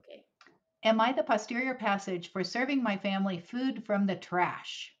Am I the posterior passage for serving my family food from the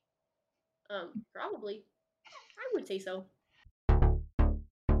trash? Probably. I would say so.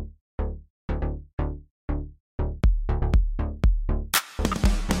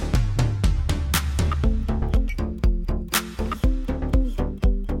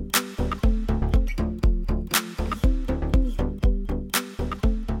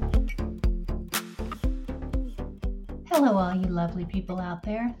 Hello, all you lovely people out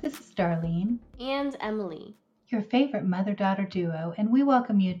there. This is Darlene, And Emily. your favorite mother daughter duo, and we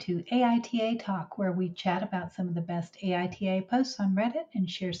welcome you to AITA Talk, where we chat about some of the best AITA posts on Reddit and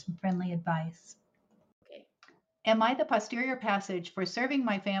share some friendly advice. Okay. Am I the posterior passage for serving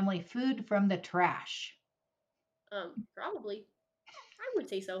my family food from the trash? Probably. I would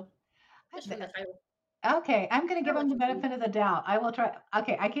say so. Just from the title. Okay, I'm going to I give don't them like the your food. benefit of the doubt. I will try.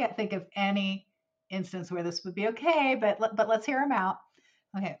 Okay, I can't think of any instance where this would be okay, but let's hear them out.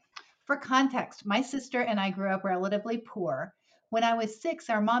 Okay. For context, my sister and I grew up relatively poor. When I was 6,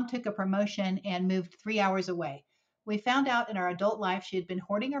 our mom took a promotion and moved 3 hours away. We found out in our adult life she had been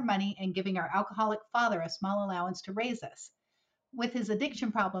hoarding her money and giving our alcoholic father a small allowance to raise us. With his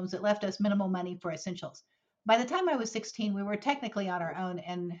addiction problems, it left us minimal money for essentials. By the time I was 16, we were technically on our own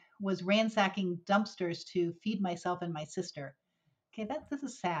and was ransacking dumpsters to feed myself and my sister. Okay, this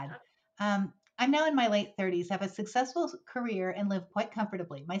is sad. I'm now in my late 30s, have a successful career, and live quite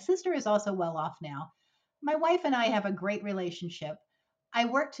comfortably. My sister is also well off now. My wife and I have a great relationship. I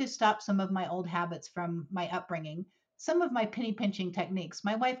work to stop some of my old habits from my upbringing, some of my penny pinching techniques.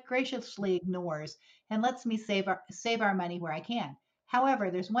 My wife graciously ignores and lets me save our money where I can. However,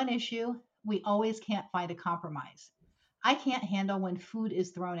 there's one issue: we always can't find a compromise. I can't handle when food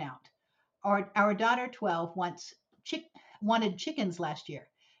is thrown out. Our daughter 12 wanted chickens last year.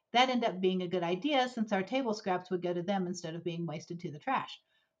 That ended up being a good idea since our table scraps would go to them instead of being wasted to the trash.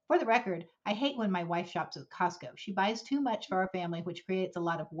 For the record, I hate when my wife shops at Costco. She buys too much for our family, which creates a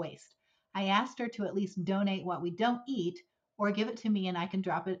lot of waste. I asked her to at least donate what we don't eat or give it to me and I can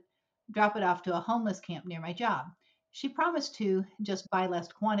drop it off to a homeless camp near my job. She promised to just buy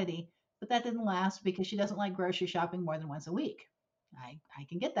less quantity, but that didn't last because she doesn't like grocery shopping more than once a week. I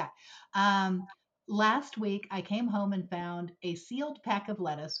can get that. Um, Last week, I came home and found a sealed pack of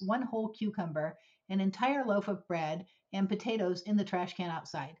lettuce, one whole cucumber, an entire loaf of bread, and potatoes in the trash can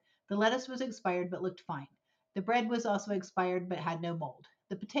outside. The lettuce was expired but looked fine. The bread was also expired but had no mold.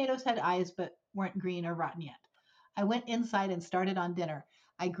 The potatoes had eyes but weren't green or rotten yet. I went inside and started on dinner.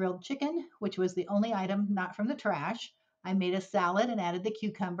 I grilled chicken, which was the only item not from the trash. I made a salad and added the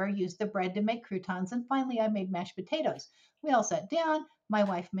cucumber, used the bread to make croutons, and finally I made mashed potatoes. We all sat down. My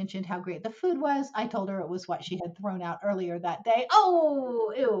wife mentioned how great the food was. I told her it was what she had thrown out earlier that day.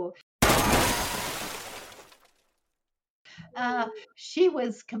 Oh, ew. She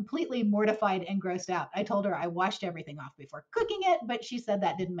was completely mortified and grossed out. I told her I washed everything off before cooking it, but she said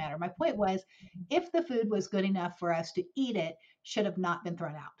that didn't matter. My point was, if the food was good enough for us to eat it, should have not been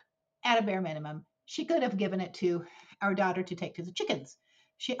thrown out. At a bare minimum, she could have given it to our daughter to take to the chickens.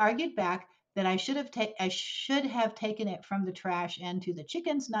 She argued back that I should have taken it from the trash and to the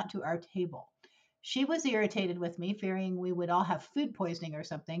chickens, not to our table. She was irritated with me, fearing we would all have food poisoning or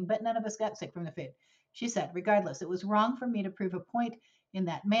something, but none of us got sick from the food. She said, regardless, it was wrong for me to prove a point in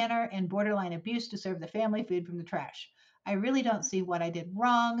that manner and borderline abuse to serve the family food from the trash. I really don't see what I did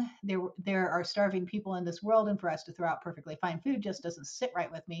wrong. There are starving people in this world, and for us to throw out perfectly fine food just doesn't sit right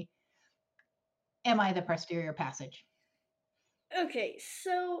with me. Am I the posterior passage? Okay,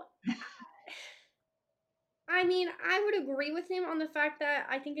 so I would agree with him on the fact that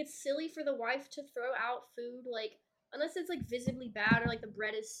I think it's silly for the wife to throw out food, like, unless it's like visibly bad or like the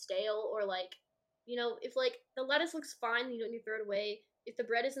bread is stale or like, if like the lettuce looks fine, you don't need to throw it away. If the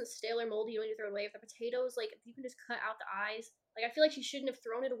bread isn't stale or moldy, you don't need to throw it away. If the potatoes, like, you can just cut out the eyes. Like, I feel like she shouldn't have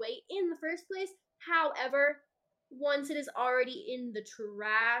thrown it away in the first place. However, once it is already in the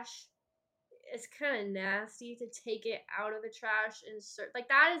trash, it's kind of nasty to take it out of the trash and like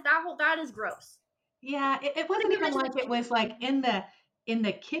that is gross. Yeah, it Could have wasn't given even it to like the it was chicken. like in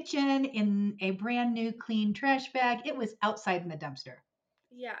the kitchen in a brand new clean trash bag. It was outside in the dumpster.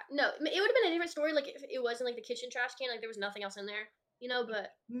 Yeah, no, it would have been a different story. Like if it wasn't like the kitchen trash can, like there was nothing else in there,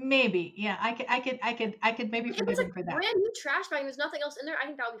 But Maybe, yeah, I could maybe like if forgive it's him like for that. brand new trash bag and there's nothing else in there, I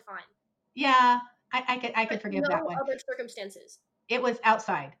think that would be fine. Yeah, I could But forgive that no one. other circumstances. It was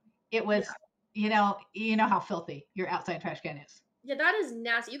outside. It Yeah, was, you know how filthy your outside trash can is. yeah, that is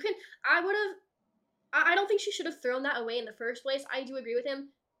nasty. I would have. I don't think she should have thrown that away in the first place. I do agree with him,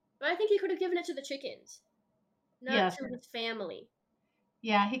 but I think he could have given it to the chickens, not Yeah, to his family.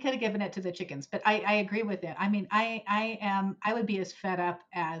 Yeah, he could have given it to the chickens, but I agree with it. I mean, I would be as fed up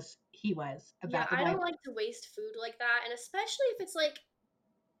as he was Yeah, about the I wife. don't like to waste food like that, and especially if it's like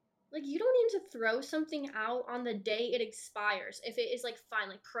you don't need to throw something out on the day it expires. If it is like fine,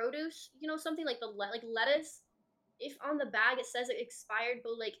 like produce, something like like lettuce. If on the bag it says it expired,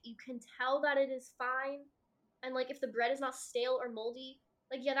 but like you can tell that it is fine, and like if the bread is not stale or moldy,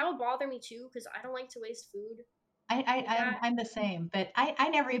 like yeah, that would bother me too because I don't like to waste food like that. I'm the same, but I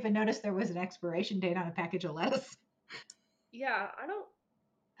never even noticed there was an expiration date on a package of lettuce. Yeah, I don't.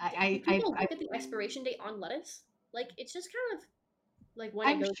 Do I, I, I, people I look at the expiration date on lettuce? Like it's just kind of like when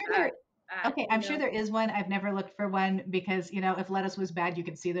it I'm goes sure bad, there. it's bad. Okay, I'm sure there is one. I've never looked for one because if lettuce was bad, you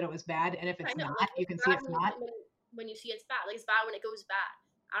can see that it was bad, and if I it's know, not, like you it's can see bad it's not. when you see it's bad. Like it's bad when it goes bad.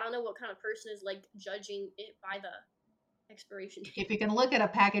 I don't know what kind of person is like judging it by the expiration If date. you can look at a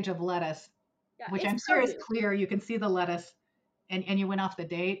package of lettuce, Yeah, which it's I'm sure is produce. clear, you can see the lettuce, and you went off the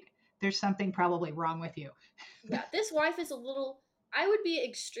date. There's something probably wrong with you. Yeah, this wife is a little. I would be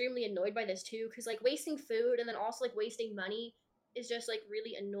extremely annoyed by this too, because like wasting food and then also like wasting money is just like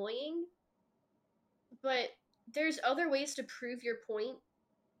really annoying. But there's other ways to prove your point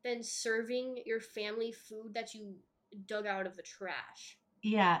than serving your family food that you dug out of the trash.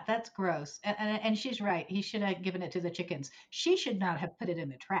 Yeah, that's gross. And she's right. He should have given it to the chickens. She should not have put it in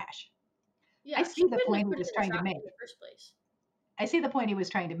the trash. I Yeah, she see the shouldn't point have he put it was in the trying to trash in make. the first place. I see the point he was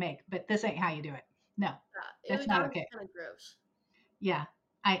trying to make, but this ain't how you do it. No, that's That not was okay. kind of gross. Yeah.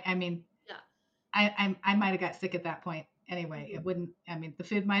 I mean, Yeah. I might have got sick at that point anyway. Mhm. It wouldn't, I mean, the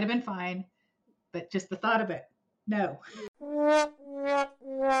food might have been fine, but just the thought of it. No.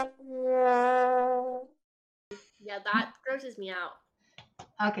 Yeah, that grosses me out.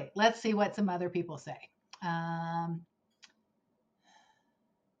 Okay, let's see what some other people say. Um,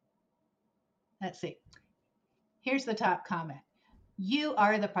 let's see. Here's the top comment. You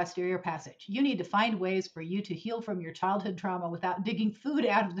are the posterior passage. You need to find ways for you to heal from your childhood trauma without digging food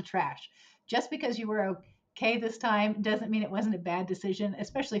out of the trash. Just because you were okay this time doesn't mean it wasn't a bad decision,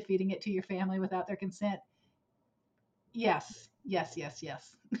 especially feeding it to your family without their consent. Yes, yes, yes,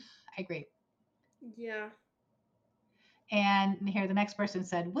 yes. I agree. Yeah. And here the next person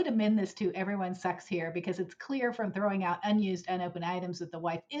said, would amend this to everyone sucks here because it's clear from throwing out unused, unopened items that the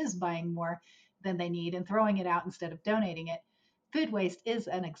wife is buying more than they need and throwing it out instead of donating it. Food waste is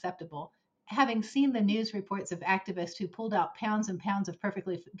unacceptable. Having seen the news reports of activists who pulled out pounds and pounds of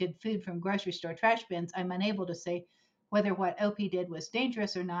perfectly good food from grocery store trash bins, I'm unable to say whether what OP did was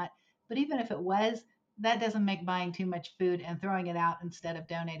dangerous or not. But even if it was, that doesn't make buying too much food and throwing it out instead of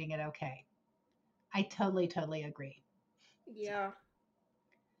donating it okay. I totally, totally agree. So. Yeah.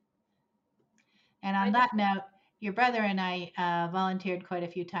 And I on just that note, your brother and I volunteered quite a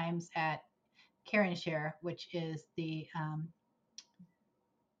few times at Care Share, which is the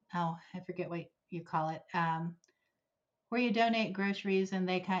oh, I forget what you call it, where you donate groceries and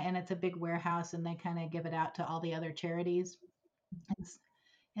and it's a big warehouse and they kind of give it out to all the other charities and,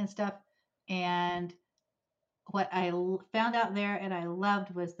 and stuff. And what found out there and I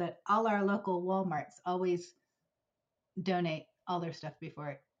loved was that all our local WalMarts always donate all their stuff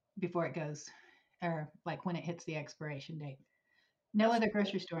before it goes or like when it hits the expiration date. No that's other cool.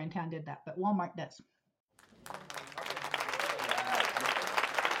 grocery store in town did that, but Walmart does.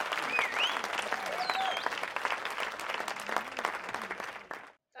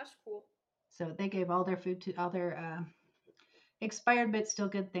 That's cool. So they gave all their food to all their expired but still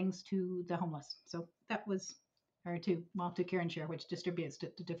good things to the homeless. So that was, or to Care and Share, which distributes to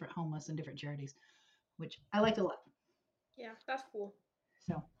different homeless and different charities, which I liked a lot. Yeah, that's cool.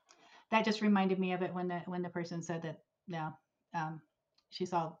 So that just reminded me of it when the person said that, yeah, um, she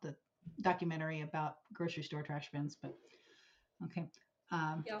saw the documentary about grocery store trash bins. But okay,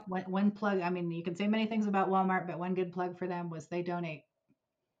 Yeah. one plug. I mean, you can say many things about Walmart, but one good plug for them was they donate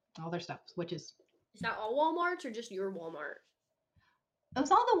all their stuff, which is Is that all Walmarts or just your Walmart? it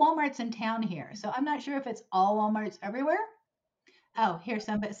was all the Walmarts in town here. So I'm not sure if it's all Walmarts everywhere. Oh, here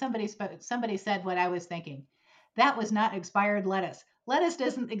somebody said what I was thinking. That was not expired lettuce. Lettuce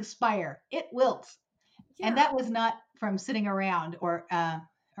doesn't expire; it wilts, and Yeah. that was not from sitting around or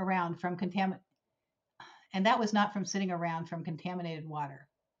around from and that was not from sitting around from contaminated water.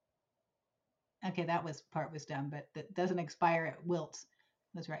 Okay, that was part was dumb, but that doesn't expire; it wilts.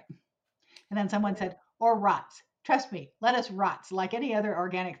 That's right. And then someone said, or rots. Trust me, lettuce rots like any other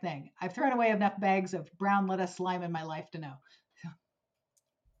organic thing. I've thrown away enough bags of brown lettuce slime in my life to know.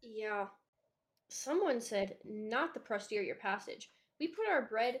 Yeah. Someone said, not the posterior passage. We put our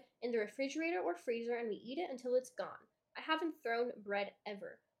bread in the refrigerator or freezer and we eat it until it's gone. I haven't thrown bread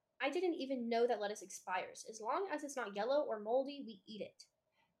ever. I didn't even know that lettuce expires. As long as it's not yellow or moldy, we eat it.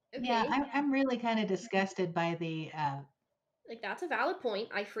 Yeah, Okay, I'm really kind of disgusted by the like that's a valid point.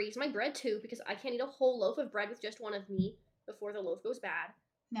 I freeze my bread too because I can't eat a whole loaf of bread with just one of me before the loaf goes bad.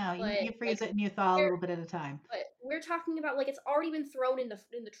 no, But you like freeze it and you thaw a we're little bit at a time. but we're talking about like it's already been thrown in the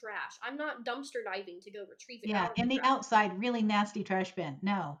trash. I'm not dumpster diving to go retrieve it Yeah, out of the in the trash. outside, really nasty trash bin.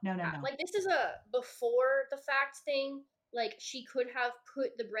 No, no, no, Yeah, no. like this is a before the fact thing. Like she could have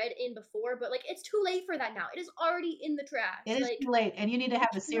put the bread in before, but like it's too late for that now. It is already in the It trash. is Like too late, and you need to you have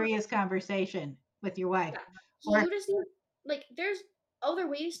a cannot. serious conversation with your wife. Yeah, Or you just need like there's other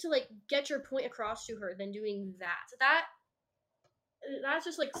ways to like get your point across to her than doing that. That's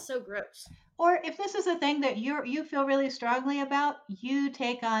just like so gross. or if this is a thing that you feel really strongly about, you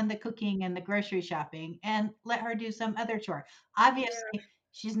take on the cooking and the grocery shopping and let her do some other chore. Yeah, Obviously,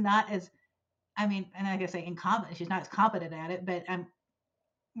 she's not as I mean, and I guess say incompetent. She's not as competent at it, but I'm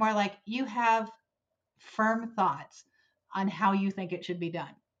more like you have firm thoughts on how you think it should be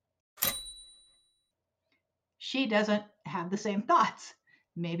done. She doesn't have the same thoughts.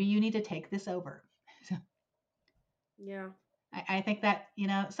 Maybe you need to take this over. So yeah, I think that,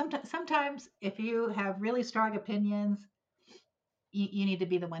 sometimes if you have really strong opinions, you need to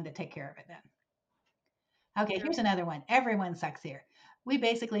be the one to take care of it then. Okay, yeah, here's another one. Everyone sucks here. We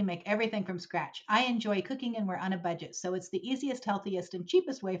basically make everything from scratch. I enjoy cooking and we're on a budget, so it's the easiest, healthiest, and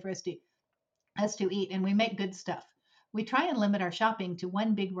cheapest way for us to eat, and we make good stuff. We try and limit our shopping to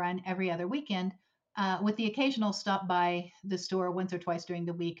one big run every other weekend, with the occasional stop by the store once or twice during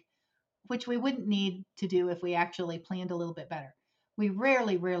the week, which we wouldn't need to do if we actually planned a little bit better. We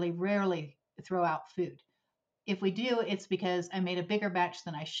rarely, rarely, rarely throw out food. If we do, it's because I made a bigger batch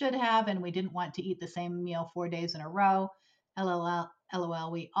than I should have and we didn't want to eat the same meal 4 days in a row. LOL,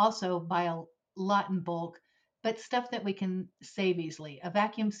 LOL. We also buy a lot in bulk, but stuff that we can save easily. A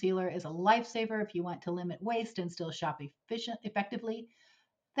vacuum sealer is a lifesaver if you want to limit waste and still shop effectively.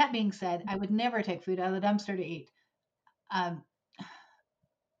 That being said, I would never take food out of the dumpster to eat. Um,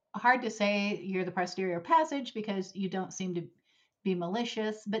 Hard to say you're the posterior passage because you don't seem to be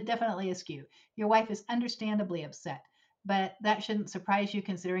malicious, but definitely askew. Your wife is understandably upset, but that shouldn't surprise you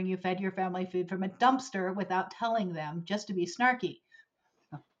considering you fed your family food from a dumpster without telling them just to be snarky.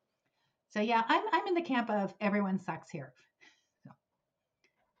 So yeah, I'm in the camp of everyone sucks here. So,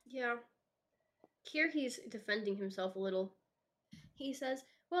 yeah. Here he's defending himself a little. He says,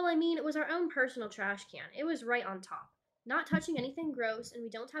 "Well, I mean, it was our own personal trash can. It was right on top. Not touching anything gross, and we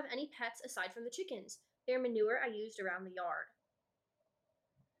don't have any pets aside from the chickens. Their manure I used around the yard."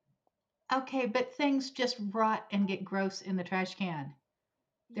 okay, but things just rot and get gross in the trash can.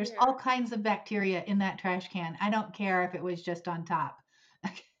 There's Yeah, all kinds of bacteria in that trash can. I don't care if it was just on top.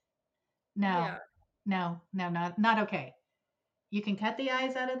 No, yeah, no, no, not okay. You can cut the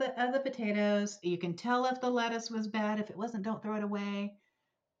eyes out of the potatoes. You can tell if the lettuce was bad. If it wasn't, don't throw it away.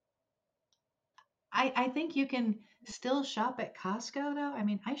 I think you can still shop at Costco though. I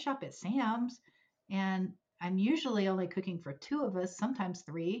mean, I shop at Sam's, and I'm usually only cooking for two of us, sometimes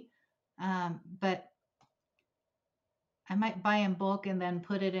three. But I might buy in bulk and then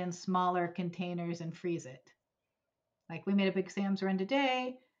put it in smaller containers and freeze it. Like we made a big Sam's run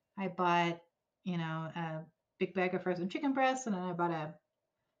today. I bought, a big bag of frozen chicken breasts, and then I bought a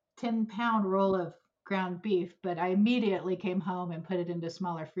 10-pound roll of ground beef, but I immediately came home and put it into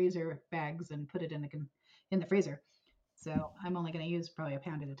smaller freezer bags and put it in the freezer. So I'm only going to use probably a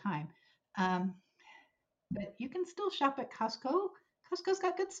pound at a time. Um, but you can still shop at Costco. Costco's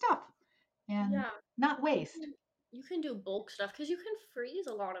got good stuff and yeah. not You waste. can you can do bulk stuff because you can freeze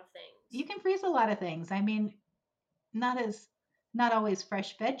a lot of You things. can freeze a lot of things. I mean, not as not always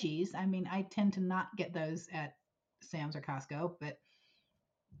fresh veggies. I mean, I tend to not get those at Sam's or Costco, but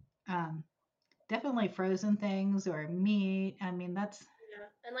um, definitely frozen things or meat. I mean, that's Yeah,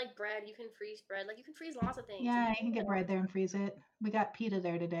 and like bread, you can freeze bread. Like you can freeze lots of things, and yeah, you you can can eat get a long bread there and time. freeze it. We got pita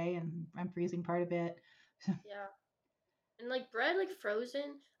there today, and I'm freezing part of it. So, Yeah, and like bread, like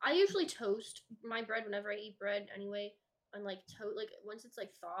frozen. I usually toast my bread whenever I eat bread anyway, and like like once it's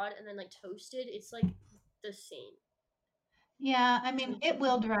like thawed and then like toasted, it's like the same. yeah, I It's mean, like it something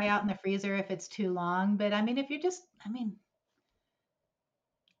will like dry out in the freezer if it's too long, but I mean,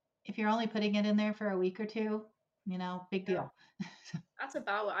 if you're only putting it in there for a week or two, big yeah. deal. That's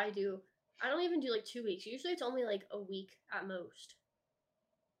about what I do. I don't even do like 2 weeks. Usually it's only like a week at most.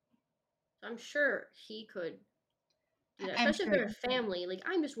 So I'm sure he could do that, I'm especially if sure. they're a family. Like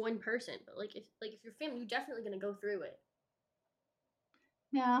I'm just one person, but like if you're family, you're definitely gonna go through it.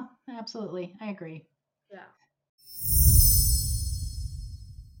 Yeah, absolutely. I agree. Yeah.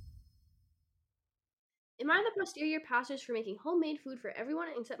 Am I the posterior passage for making homemade food for everyone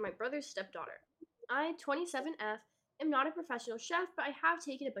except my brother's stepdaughter? I, 27F, am not a professional chef, but I have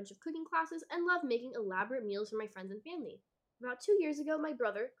taken a bunch of cooking classes and love making elaborate meals for my friends and family. About 2 years ago, my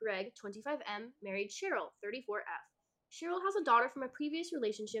brother, Greg, 25M, married Cheryl, 34F. Cheryl has a daughter from a previous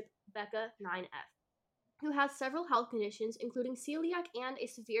relationship, Becca, 9F, who has several health conditions, including celiac and a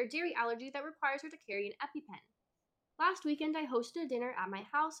severe dairy allergy that requires her to carry an EpiPen. Last weekend, I hosted a dinner at my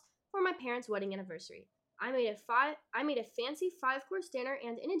house for my parents' wedding anniversary. I made a fancy 5-course dinner,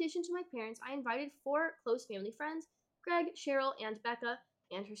 and in addition to my parents, I invited 4 close family friends: Greg, Cheryl, and Becca,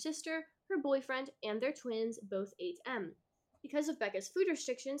 and her sister, her boyfriend, and their twins, both 8M. Because of Becca's food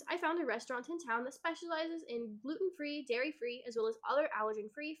restrictions, I found a restaurant in town that specializes in gluten-free, dairy-free, as well as other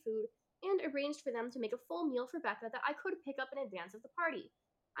allergen-free food, and arranged for them to make a full meal for Becca that I could pick up in advance of the party.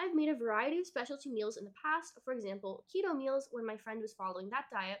 I've made a variety of specialty meals in the past, for example, keto meals when my friend was following that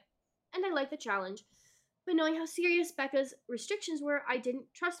diet, and I like the challenge. But knowing how serious Becca's restrictions were, I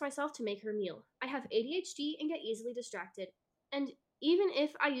didn't trust myself to make her meal. I have ADHD and get easily distracted, and even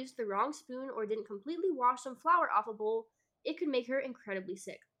if I used the wrong spoon or didn't completely wash some flour off a bowl, it could make her incredibly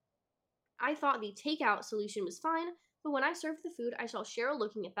sick. I thought the takeout solution was fine, but when I served the food, I saw Cheryl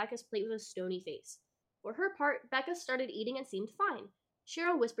looking at Becca's plate with a stony face. For her part, Becca started eating and seemed fine.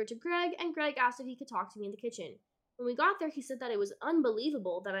 Cheryl whispered to Greg, and Greg asked if he could talk to me in the kitchen. When we got there, he said that it was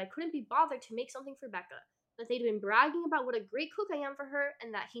unbelievable that I couldn't be bothered to make something for Becca, that they'd been bragging about what a great cook I am for her,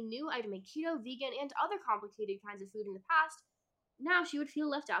 and that he knew I'd made keto, vegan, and other complicated kinds of food in the past. Now she would feel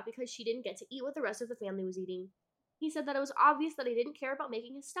left out because she didn't get to eat what the rest of the family was eating. He said that it was obvious that he didn't care about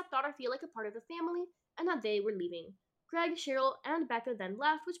making his stepdaughter feel like a part of the family and that they were leaving. Greg, Cheryl, and Becca then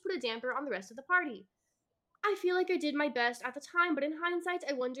left, which put a damper on the rest of the party. I feel like I did my best at the time, but in hindsight,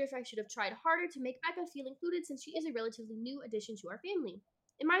 I wonder if I should have tried harder to make Becca feel included since she is a relatively new addition to our family.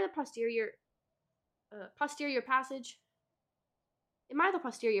 Am I the posterior passage? Am I the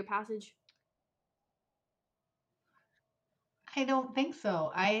posterior passage? I don't think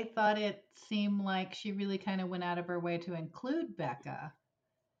so. I thought it seemed like she really kind of went out of her way to include Becca.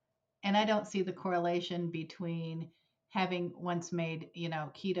 And I don't see the correlation between having once made,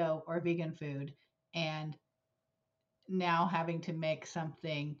 keto or vegan food and now having to make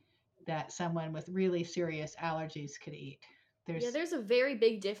something that someone with really serious allergies could eat. Yeah, There's there's a very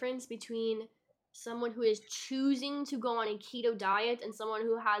big difference between someone who is choosing to go on a keto diet and someone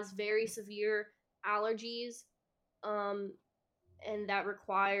who has very severe allergies. Um, and that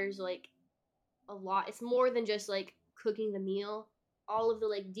requires like a lot. It's more than just like cooking the meal. All of the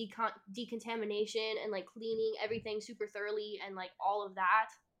like decontamination and like cleaning everything super thoroughly and like all of that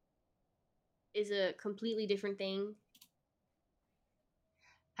is a completely different thing.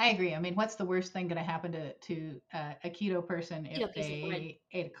 I agree. I mean, what's the worst thing going to happen to a keto person Eat a if piece of bread. they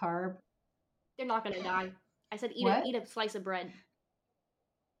ate a carb? They're not gonna die. I said eat What? a slice of bread.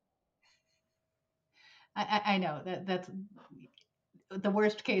 I know that's the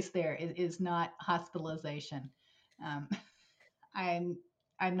worst case. There is not hospitalization. Um, I'm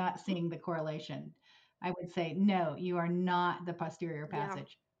I'm not seeing the correlation. I would say no. You are not the posterior Yeah.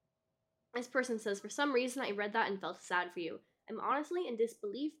 passage. This person says, for some reason, I read that and felt sad for you. I'm honestly in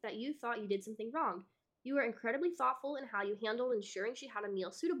disbelief that you thought you did something wrong. You were incredibly thoughtful in how you handled ensuring she had a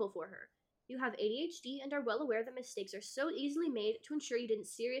meal suitable for her. You have ADHD and are well aware that mistakes are so easily made to ensure you didn't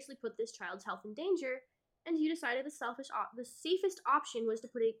seriously put this child's health in danger, and you decided the safest option was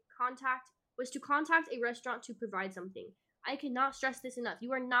to contact a restaurant to provide something. I cannot stress this enough.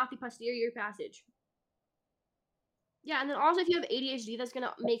 You are not the posterior passage. Yeah, and then also if you have ADHD, that's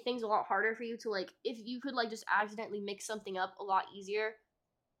gonna make things a lot harder for you to like. If you could like just accidentally mix something up a lot easier,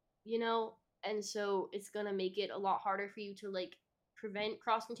 you know, and so it's gonna make it a lot harder for you to like prevent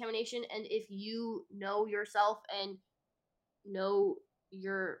cross contamination. And if you know yourself and know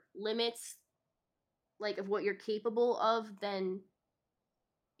your limits, like of what you're capable of, then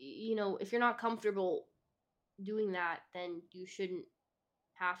you know if you're not comfortable doing that, then you shouldn't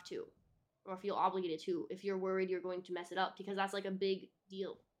have to, or feel obligated to if you're worried you're going to mess it up because that's like a big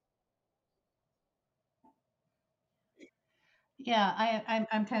deal. Yeah,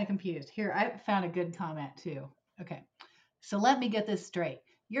 I'm kind of confused. Here, I found a good comment too. Okay, so let me get this straight.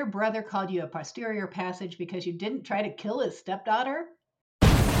 Your brother called you a posterior passage because you didn't try to kill his stepdaughter?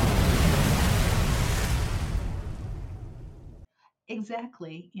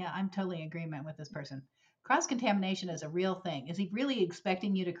 Exactly. Yeah, I'm totally in agreement with this person. Cross contamination is a real thing. Is he really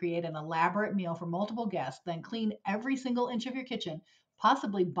expecting you to create an elaborate meal for multiple guests, then clean every single inch of your kitchen,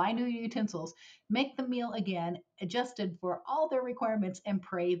 possibly buy new utensils, make the meal again, adjusted for all their requirements, and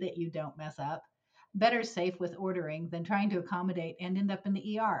pray that you don't mess up? Better safe with ordering than trying to accommodate and end up in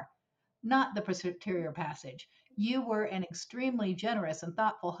the ER. not the posterior passage. You were an extremely generous and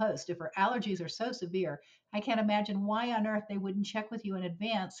thoughtful host. If her allergies are so severe, I can't imagine why on earth they wouldn't check with you in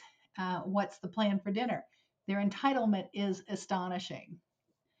advance. What's the plan for dinner? Their entitlement is astonishing.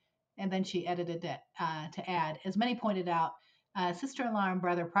 And then she edited it to add, as many pointed out, sister in law and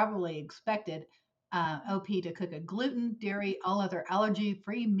brother probably expected OP to cook a gluten, dairy, all other allergy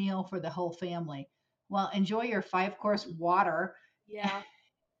free meal for the whole family. Well, enjoy your 5 course water. Yeah.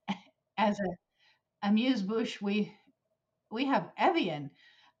 As a amuse bouche, we have Evian.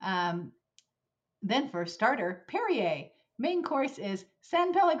 Um, then for starter, Perrier. Main course is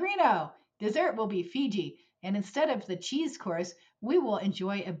San Pellegrino. Dessert will be Fiji. And instead of the cheese course, we will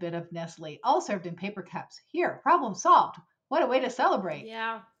enjoy a bit of Nestle, all served in paper cups. Here, problem solved. What a way to celebrate.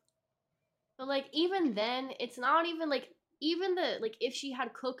 Yeah. But like even then, it's not even like even the like if she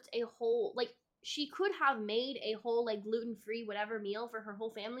had cooked a whole like she could have made a whole like gluten-free whatever meal for her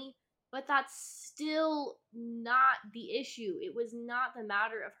whole family, but that's still not the issue. It was not the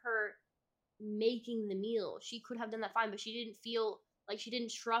matter of her making the meal. She could have done that fine, but she didn't feel like she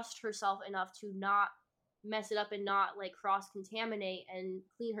didn't trust herself enough to not mess it up and not like cross contaminate and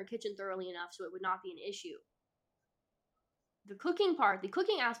clean her kitchen thoroughly enough so it would not be an issue. The cooking part, the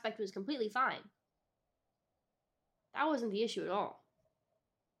cooking aspect was completely fine. That wasn't the issue at all.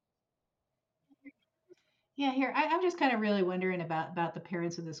 Yeah, here I'm just kind of really wondering about the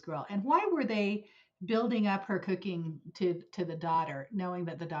parents of this girl and why were they building up her cooking to the daughter, knowing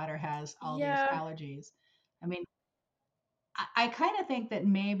that the daughter has all these Yeah, allergies. I mean, I kind of think that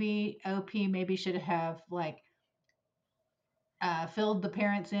maybe OP maybe should have like filled the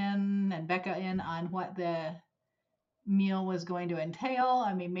parents in and Becca in on what the meal was going to entail.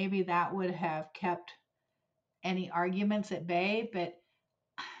 I mean, maybe that would have kept any arguments at bay. But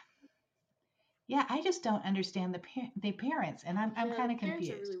yeah, I just don't understand the parents, and I'm yeah, kind the of parents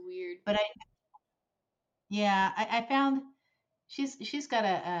are confused. really weird. But I found she's got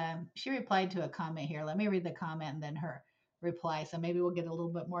she replied to a comment here. Let me read the comment and then her reply. So maybe we'll get a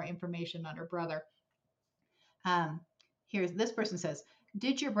little bit more information on her brother. Um, Here's this person says,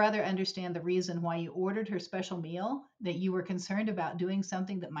 did your brother understand the reason why you ordered her special meal? That you were concerned about doing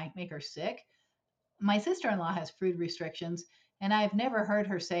something that might make her sick? My sister in law has food restrictions, and I have never heard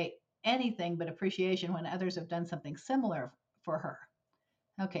her say anything but appreciation when others have done something similar for her.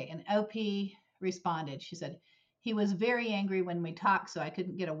 Okay, and OP responded. She said, he was very angry when we talked, so I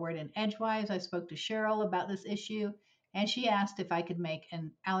couldn't get a word in edgewise. I spoke to Cheryl about this issue, and she asked if I could make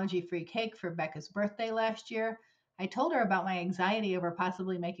an allergy free cake for Becca's birthday last year. I told her about my anxiety over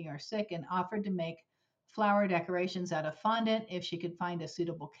possibly making her sick and offered to make flower decorations out of fondant if she could find a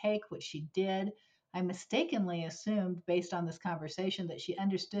suitable cake, which she did. I mistakenly assumed, based on this conversation, that she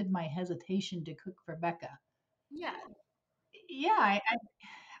understood my hesitation to cook for Becca. Yeah, Yeah,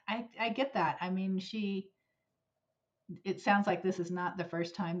 I get that. I mean, it sounds like this is not the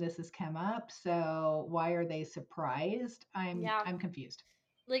first time this has come up, so why are they surprised? yeah. I'm confused.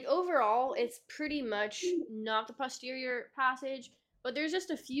 Like overall, it's pretty much not the posterior passage, but there's just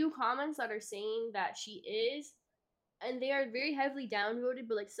a few comments that are saying that she is, and they are very heavily downvoted.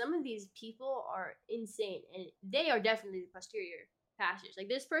 But like some of these people are insane, and they are definitely the posterior passage. Like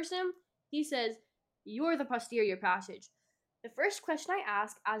this person, he says, "You're the posterior passage." The first question I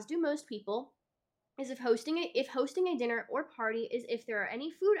ask, as do most people, is if hosting a dinner or party is if there are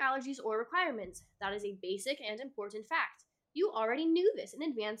any food allergies or requirements. That is a basic and important fact. You already knew this in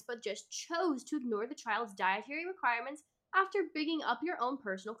advance but just chose to ignore the child's dietary requirements after bigging up your own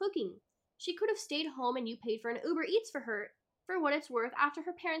personal cooking. She could have stayed home and you paid for an Uber Eats for her for what it's worth after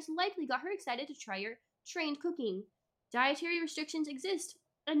her parents likely got her excited to try your trained cooking. Dietary restrictions exist,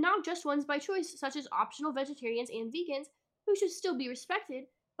 and not just ones by choice, such as optional vegetarians and vegans, who should still be respected,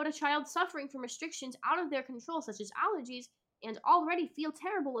 but a child suffering from restrictions out of their control, such as allergies, and already feel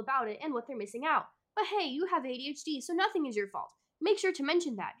terrible about it and what they're missing out. But hey, you have ADHD, so nothing is your fault. Make sure to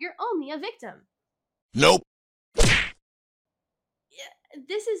mention that. You're only a victim. Nope. Yeah,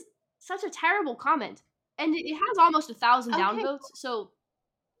 this is such a terrible comment. And it has almost 1,000 Okay, downvotes, so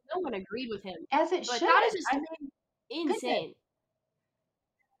no one agreed with him. as it But should. that is I just mean, goodness. insane.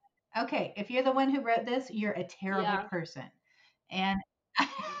 Okay, if you're the one who wrote this, you're a terrible Yeah, person, and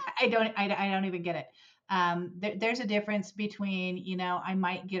I don't even get it. There's a difference between I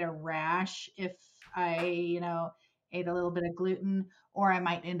might get a rash if I ate a little bit of gluten, or I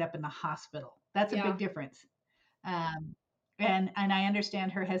might end up in the hospital. That's a yeah, big difference. Um, and I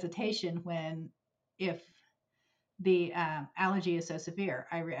understand her hesitation when if the allergy is so severe.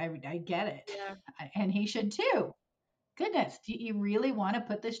 I get it, yeah, and he should too. Goodness, do you really want to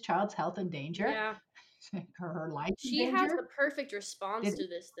put this child's health in danger, yeah. or her life in She has danger? the perfect response Did to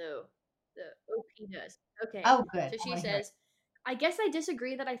this, though. The OP does. Okay. Oh, good. So I she want to hear it. says, I guess I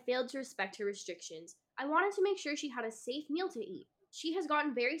disagree that I failed to respect her restrictions. I wanted to make sure she had a safe meal to eat. She has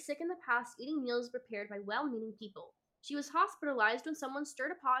gotten very sick in the past eating meals prepared by well meaning people. She was hospitalized when someone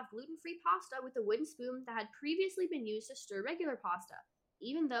stirred a pot of gluten free pasta with a wooden spoon that had previously been used to stir regular pasta,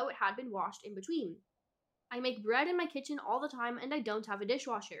 even though it had been washed in between. I make bread in my kitchen all the time and I don't have a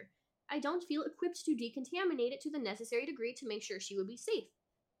dishwasher. I don't feel equipped to decontaminate it to the necessary degree to make sure she would be safe.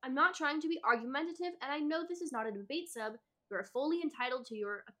 I'm not trying to be argumentative, and I know this is not a debate sub. You are fully entitled to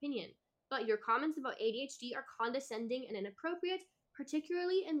your opinion. But your comments about ADHD are condescending and inappropriate,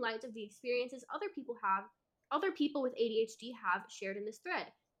 particularly in light of the experiences other people with ADHD have shared in this thread.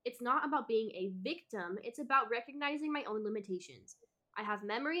 It's not about being a victim, it's about recognizing my own limitations. I have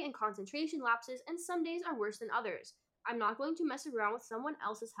memory and concentration lapses, and some days are worse than others. I'm not going to mess around with someone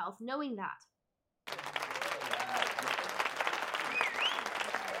else's health knowing that.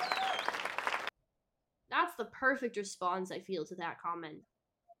 That's the perfect response, I feel, to that comment.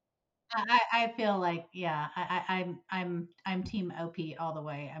 I feel like, yeah, I'm team OP all the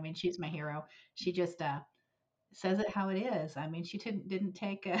way. I mean, she's my hero. She just says it how it is. I mean, she didn't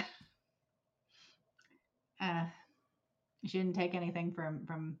take uh, she didn't take anything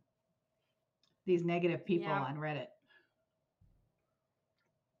from these negative people Yeah. on Reddit.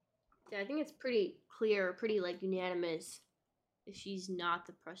 Yeah, I think it's pretty clear, pretty like unanimous that she's not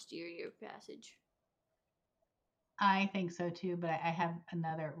the posterior passage. I think so too, but I have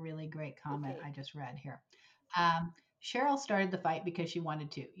another really great comment Okay. I just read here. Um, Cheryl started the fight because she wanted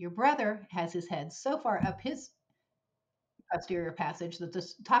to. Your brother has his head so far up his posterior passage that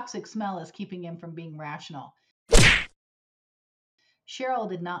this toxic smell is keeping him from being rational. Cheryl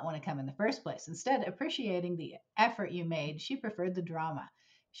did not want to come in the first place. Instead, appreciating the effort you made, she preferred the drama.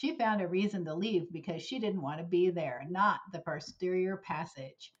 She found a reason to leave because she didn't want to be there, not the posterior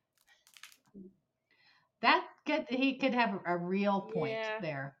passage. He could have a real point Yeah.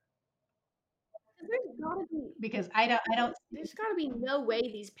 there There's gotta be because I don't see. there's gotta be no way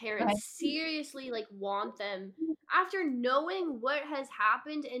these Go ahead. parents seriously like want them after knowing what has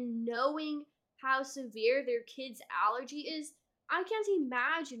happened and knowing how severe their kid's allergy is. I can't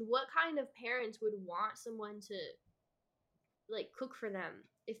imagine what kind of parents would want someone to like cook for them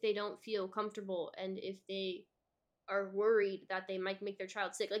if they don't feel comfortable and if they are worried that they might make their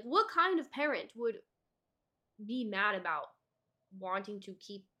child sick. Like what kind of parent would be mad about wanting to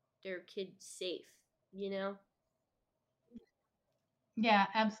keep their kid safe, you know? Yeah,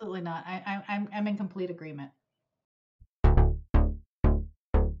 absolutely not. I'm in complete agreement.